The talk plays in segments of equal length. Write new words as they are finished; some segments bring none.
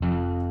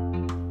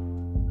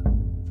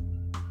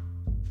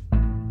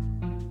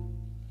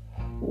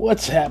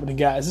What's happening,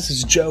 guys? This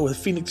is Joe with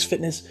Phoenix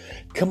Fitness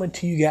coming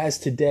to you guys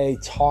today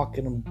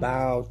talking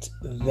about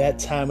that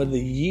time of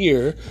the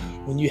year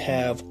when you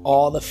have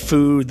all the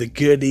food, the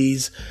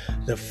goodies,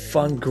 the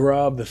fun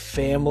grub, the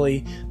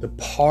family, the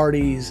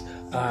parties,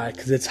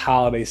 because it's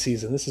holiday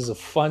season. This is a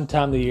fun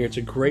time of the year. It's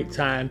a great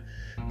time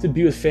to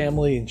be with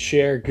family and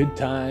share good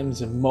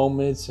times and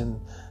moments and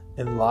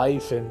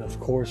life and, of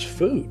course,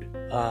 food.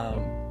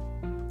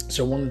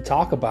 So I wanted to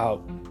talk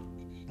about,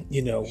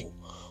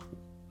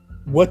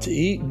 what to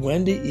eat,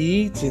 when to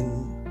eat,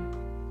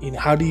 and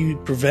how do you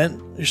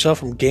prevent yourself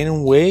from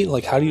gaining weight?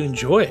 Like, how do you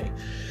enjoy it?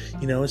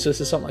 It's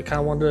just something I kind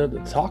of wanted to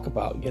talk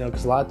about,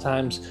 because a lot of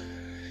times,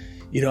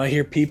 I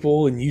hear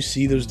people and you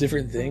see those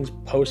different things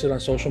posted on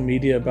social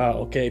media about,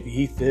 okay, if you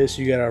eat this,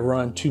 you got to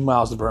run 2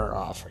 miles to burn it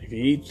off. Or if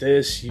you eat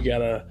this, you got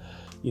to,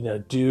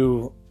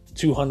 do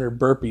 200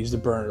 burpees to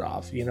burn it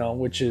off,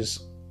 which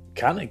is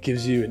kind of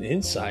gives you an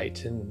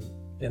insight and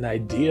an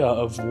idea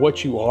of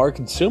what you are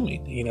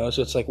consuming,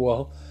 so it's like,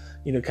 well,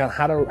 kind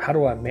of how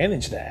do I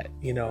manage that?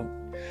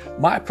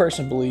 My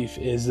personal belief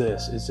is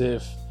this, is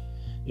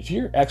if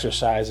you're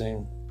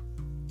exercising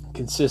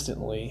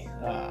consistently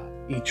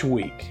each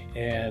week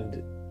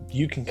and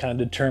you can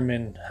kind of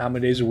determine how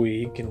many days a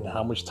week and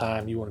how much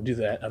time you want to do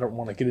that. I don't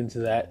want to get into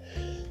that,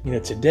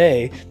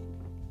 today,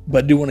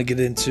 but I do want to get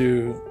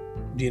into,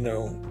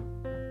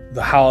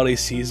 the holiday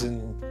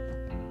season,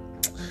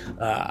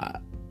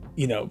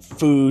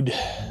 food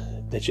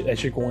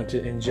that you're going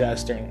to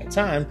ingest during that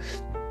time.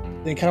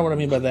 And kind of what I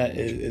mean by that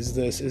is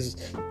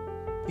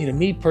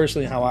me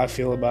personally, how I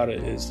feel about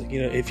it is,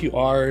 if you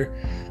are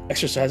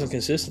exercising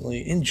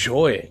consistently,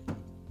 enjoy it.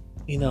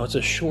 It's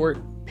a short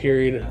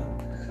period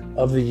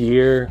of the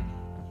year.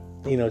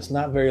 It's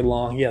not very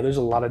long. Yeah, there's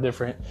a lot of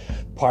different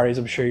parties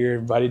I'm sure you're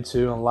invited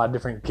to, and a lot of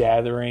different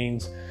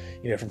gatherings,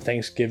 from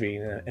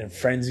Thanksgiving and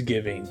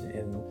Friendsgiving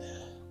and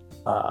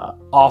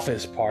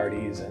office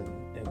parties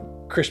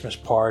and Christmas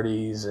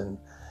parties and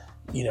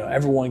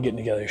everyone getting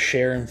together,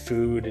 sharing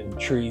food and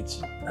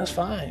treats. That's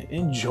fine.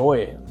 Enjoy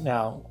it.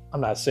 Now,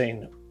 I'm not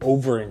saying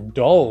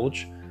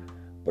overindulge,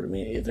 but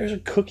if there's a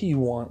cookie you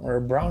want or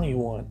a brownie you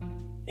want,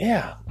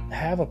 yeah,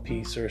 have a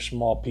piece or a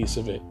small piece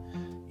of it.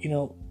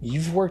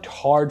 You've worked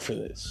hard for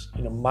this.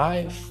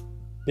 My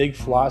big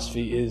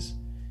philosophy is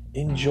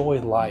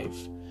enjoy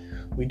life.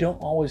 We don't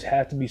always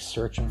have to be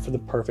searching for the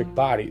perfect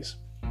bodies.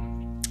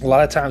 A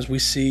lot of times we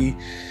see,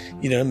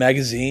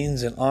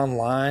 magazines and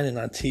online and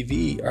on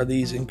TV are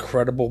these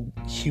incredible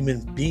human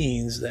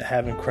beings that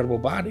have incredible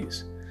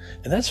bodies.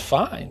 And that's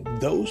fine.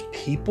 Those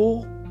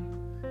people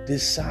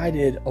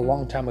decided a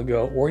long time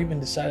ago, or even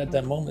decided at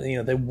that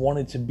moment, they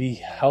wanted to be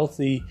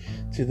healthy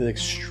to the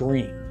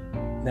extreme.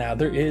 Now,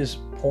 there is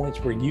points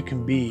where you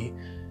can be,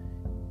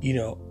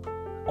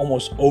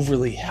 almost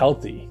overly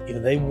healthy.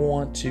 They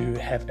want to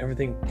have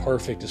everything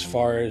perfect as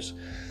far as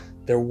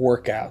their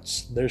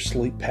workouts, their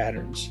sleep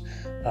patterns,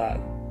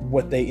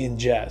 what they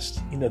ingest.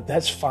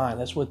 That's fine.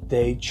 That's what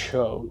they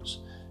chose.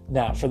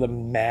 Now, for the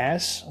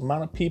mass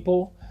amount of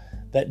people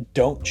that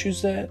don't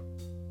choose that,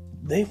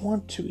 they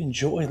want to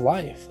enjoy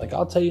life. Like,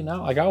 I'll tell you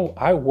now,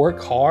 I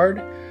work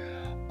hard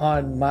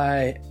on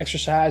my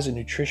exercise and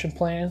nutrition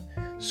plan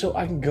so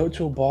I can go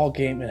to a ball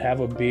game and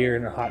have a beer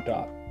and a hot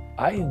dog.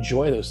 I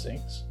enjoy those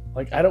things.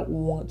 Like, I don't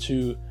want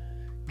to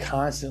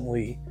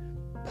constantly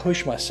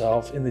push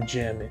myself in the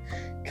gym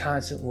and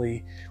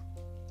constantly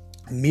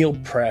meal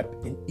prep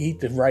and eat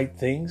the right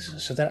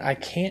things so that I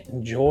can't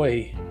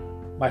enjoy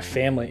my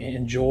family and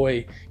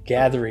enjoy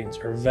gatherings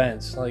or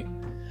events. Like,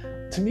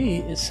 to me,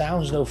 it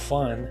sounds no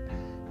fun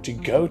to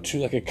go to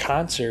like a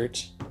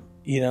concert,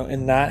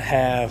 and not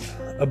have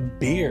a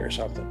beer or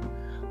something,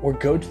 or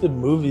go to the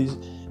movies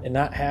and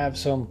not have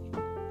some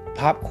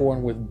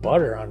popcorn with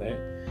butter on it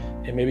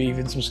and maybe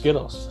even some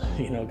Skittles,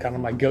 kind of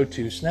my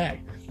go-to snack.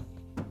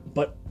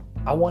 But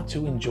I want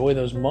to enjoy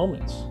those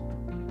moments.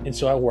 And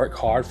so I work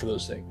hard for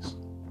those things.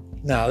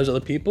 Now, there's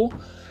other people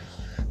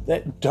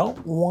that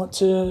don't want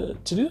to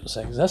do those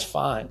things. That's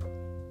fine.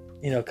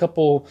 A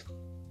couple,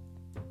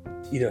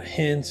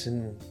 hints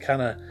and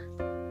kind of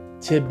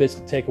tidbits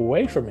to take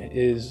away from it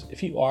is,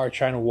 if you are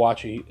trying to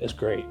watch eat, that's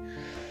great.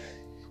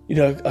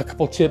 A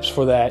couple tips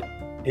for that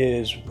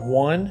is,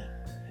 one,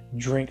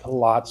 drink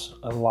lots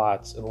and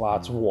lots and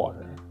lots of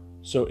water.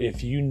 So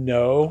if you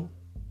know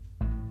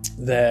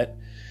that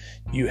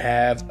you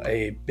have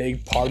a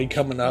big party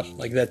coming up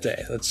like that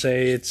day, let's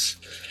say it's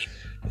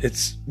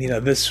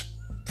this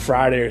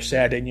Friday or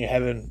Saturday, and you're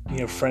having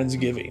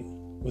Friendsgiving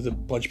with a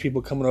bunch of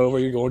people coming over,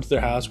 you're going to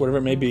their house, whatever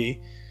it may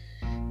be,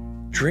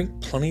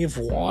 drink plenty of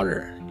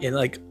water.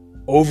 And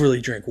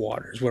overly drink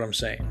water is what I'm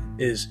saying.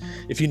 Is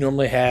if you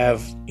normally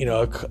have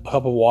a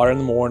cup of water in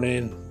the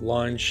morning,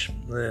 lunch,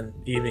 and then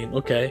evening,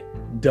 okay,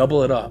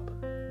 double it up.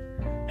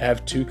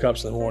 Have 2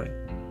 cups in the morning,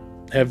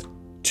 have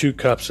 2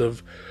 cups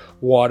of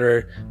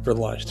water for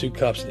lunch, 2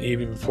 cups in the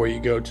evening before you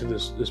go to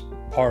this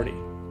party.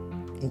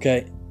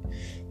 Okay,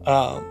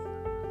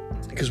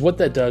 because what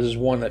that does is,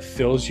 one, that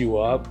fills you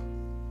up,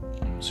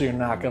 so you're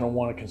not going to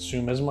want to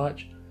consume as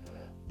much.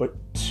 But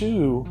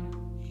 2,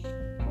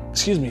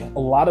 a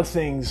lot of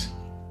things,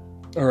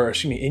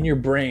 in your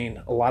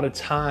brain, a lot of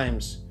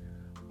times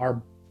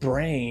our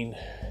brain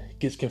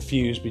gets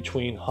confused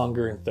between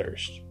hunger and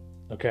thirst,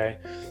 okay?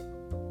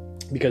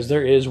 Because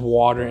there is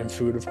water in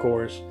food, of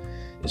course.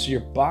 And so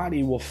your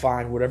body will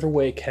find whatever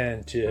way it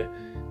can to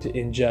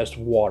ingest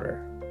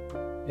water.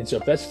 And so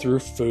if that's through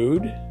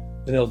food,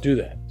 then it'll do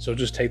that. So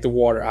just take the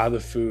water out of the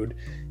food,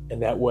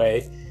 and that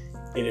way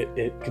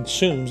it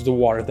consumes the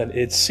water that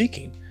it's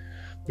seeking.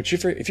 But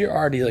if you're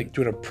already like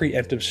doing a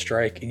preemptive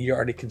strike and you're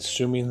already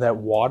consuming that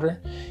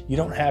water, you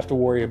don't have to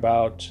worry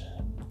about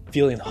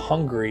feeling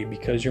hungry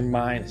because your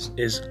mind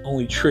is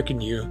only tricking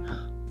you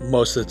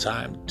most of the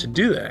time to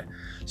do that.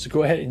 So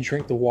go ahead and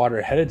drink the water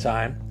ahead of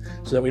time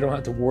so that we don't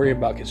have to worry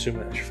about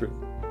consuming extra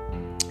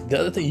food. The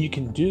other thing you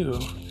can do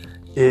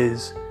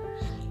is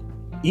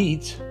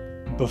eat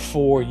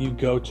before you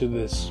go to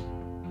this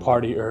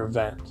party or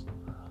event.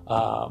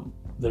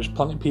 There's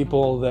plenty of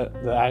people that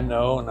I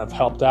know and I've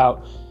helped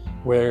out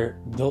where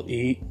they'll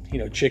eat,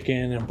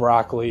 chicken and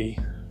broccoli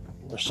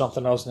or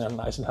something else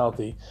nice and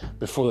healthy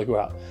before they go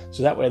out.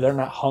 So that way they're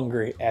not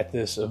hungry at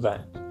this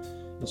event.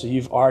 And so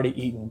you've already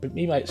eaten, but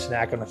you might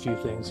snack on a few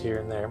things here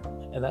and there,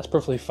 and that's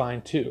perfectly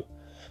fine too.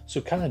 So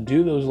kind of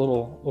do those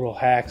little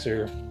hacks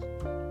or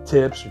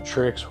tips or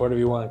tricks, whatever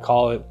you want to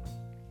call it,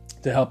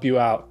 to help you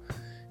out,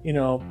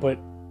 but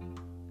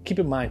keep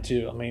in mind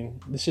too,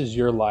 this is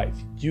your life.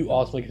 You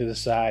ultimately get to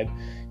decide,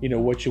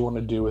 what you want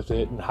to do with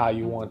it and how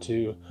you want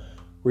to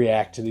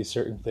react to these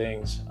certain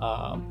things.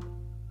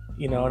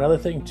 Another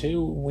thing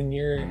too, when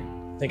you're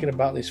thinking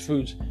about these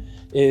foods,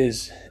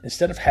 is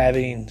instead of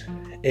having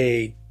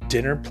a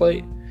dinner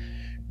plate,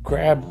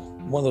 grab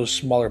one of those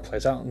smaller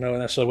plates. I don't know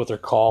necessarily what they're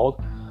called,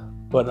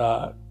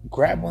 but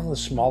grab one of the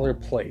smaller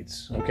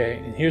plates, okay?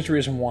 And here's the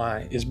reason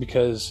why, is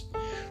because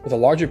with a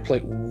larger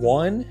plate,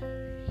 one,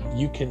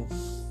 you can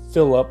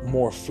fill up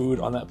more food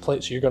on that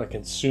plate, so you're going to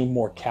consume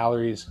more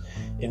calories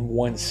in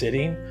one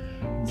sitting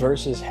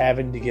versus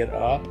having to get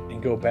up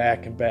and go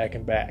back and back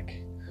and back.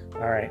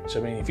 All right,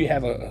 so if you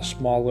have a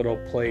small little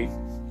plate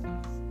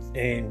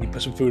and you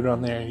put some food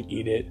on there and you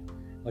eat it,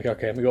 like,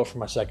 okay, I'm gonna go for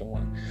my second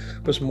one,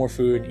 put some more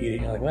food and eat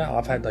it. You're like, well,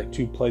 I've had like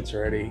 2 plates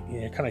already.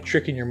 You're kind of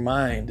tricking your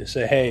mind to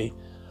say, hey,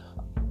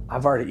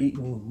 I've already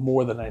eaten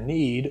more than I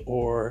need,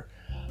 or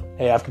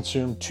hey, I've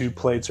consumed 2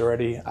 plates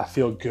already, I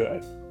feel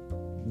good.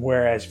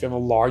 Whereas if you have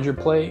a larger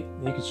plate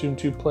and you consume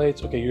 2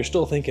 plates, okay, you're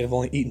still thinking of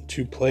only eating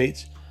 2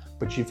 plates,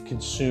 but you've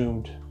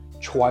consumed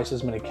twice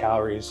as many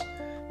calories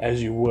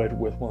as you would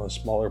with one of the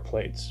smaller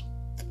plates.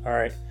 All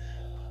right.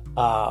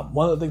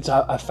 One of the things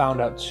I found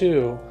out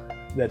too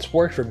that's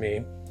worked for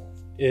me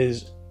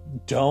is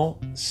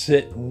don't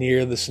sit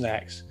near the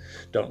snacks.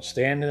 Don't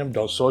stand in them.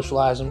 Don't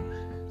socialize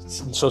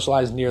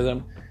near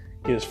them.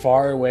 Get as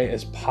far away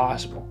as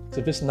possible. So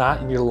if it's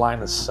not in your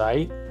line of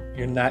sight,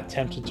 you're not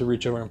tempted to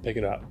reach over and pick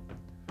it up.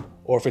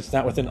 Or if it's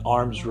not within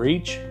arm's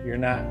reach, you're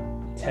not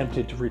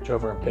tempted to reach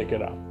over and pick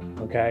it up.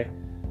 Okay?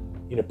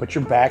 Put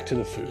your back to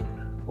the food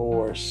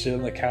or sit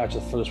on the couch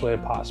the furthest way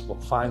possible.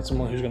 Find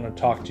someone who's going to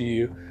talk to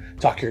you,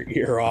 talk your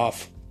ear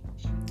off,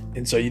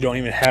 and so you don't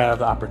even have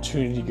the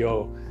opportunity to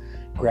go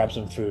grab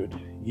some food.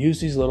 Use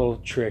these little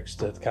tricks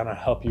to kind of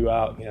help you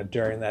out,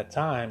 during that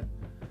time.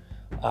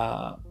 And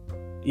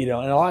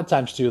a lot of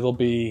times too, there'll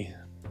be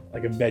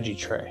like a veggie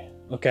tray.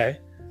 Okay,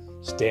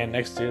 stand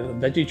next to the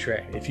veggie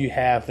tray. If you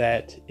have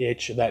that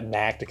itch or that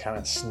knack to kind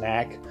of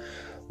snack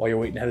while you're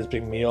waiting to have this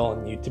big meal,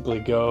 and you typically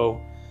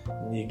go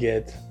and you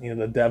get,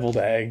 the deviled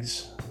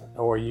eggs,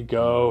 or you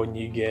go and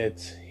you get,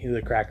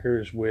 the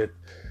crackers with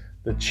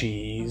the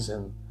cheese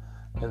and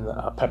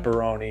the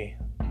pepperoni,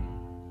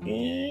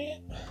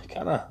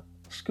 kind of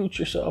scoot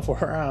yourself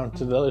around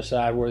to the other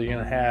side where you're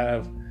going to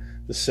have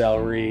the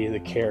celery, the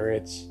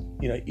carrots,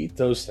 eat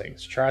those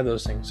things. Try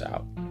those things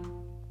out.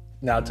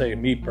 Now, I'll tell you,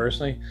 me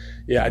personally,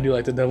 I do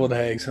like the deviled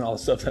eggs and all the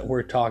stuff that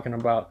we're talking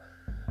about.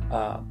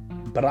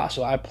 But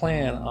also, I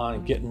plan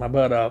on getting my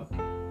butt up,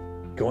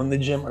 going to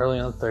the gym early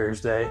on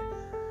Thursday,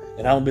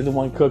 and I'll be the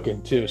one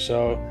cooking too.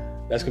 So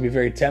that's going to be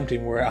very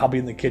tempting where I'll be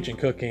in the kitchen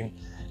cooking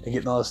and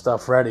getting all this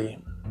stuff ready.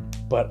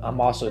 But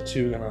I'm also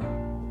too going to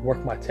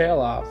work my tail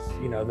off,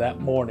 that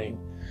morning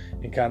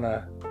and kind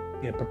of,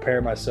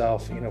 prepare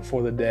myself,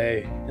 for the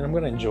day. And I'm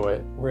going to enjoy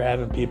it. We're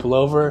having people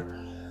over,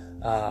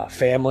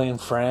 family and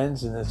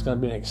friends, and it's going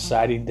to be an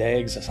exciting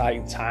day,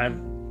 exciting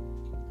time.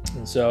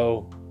 And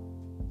so,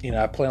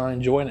 I plan on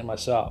enjoying it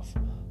myself.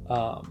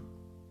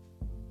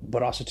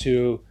 But also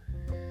too,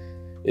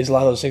 is a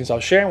lot of those things I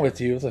was sharing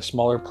with you, the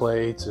smaller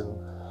plates and,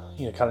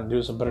 kind of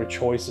doing some better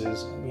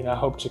choices. I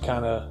hope to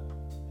kind of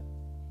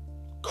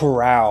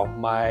corral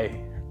my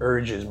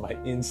urges, my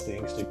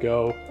instincts to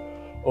go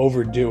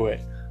overdo it.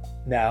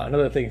 Now,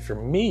 another thing for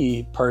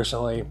me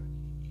personally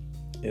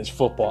is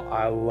football.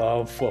 I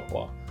love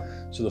football.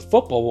 So the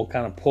football will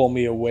kind of pull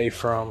me away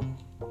from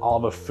all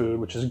the food,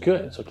 which is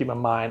good. So keep my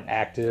mind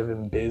active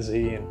and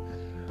busy. And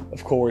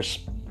of course,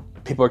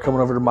 people are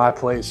coming over to my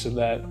place so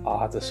that I'll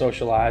have to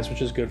socialize,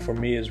 which is good for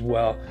me as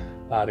well,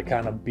 to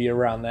kind of be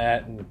around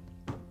that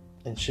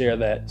and share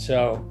that.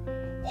 So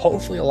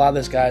hopefully a lot of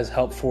this, guys,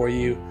 helped for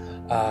you.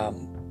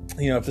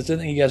 If there's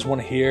anything you guys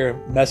want to hear,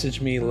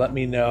 message me, let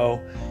me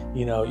know.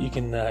 You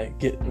can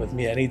get with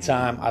me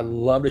anytime. I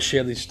love to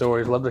share these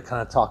stories, love to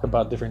kind of talk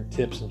about different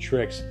tips and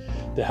tricks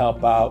to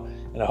help out.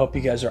 And I hope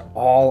you guys are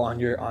all on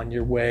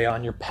your way,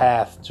 on your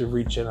path to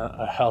reaching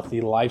a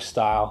healthy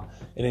lifestyle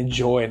and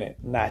enjoying it.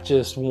 Not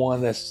just one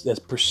that's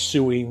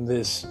pursuing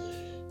this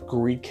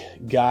Greek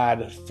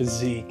god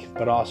physique,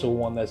 but also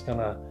one that's going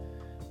to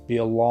be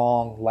a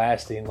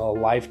long-lasting, a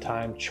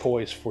lifetime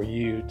choice for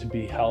you to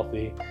be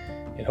healthy.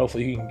 And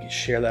hopefully you can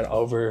share that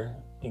over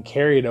and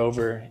carry it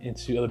over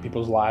into other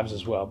people's lives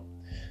as well.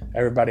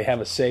 Everybody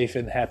have a safe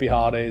and happy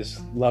holidays.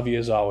 Love you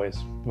as always.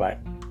 Bye.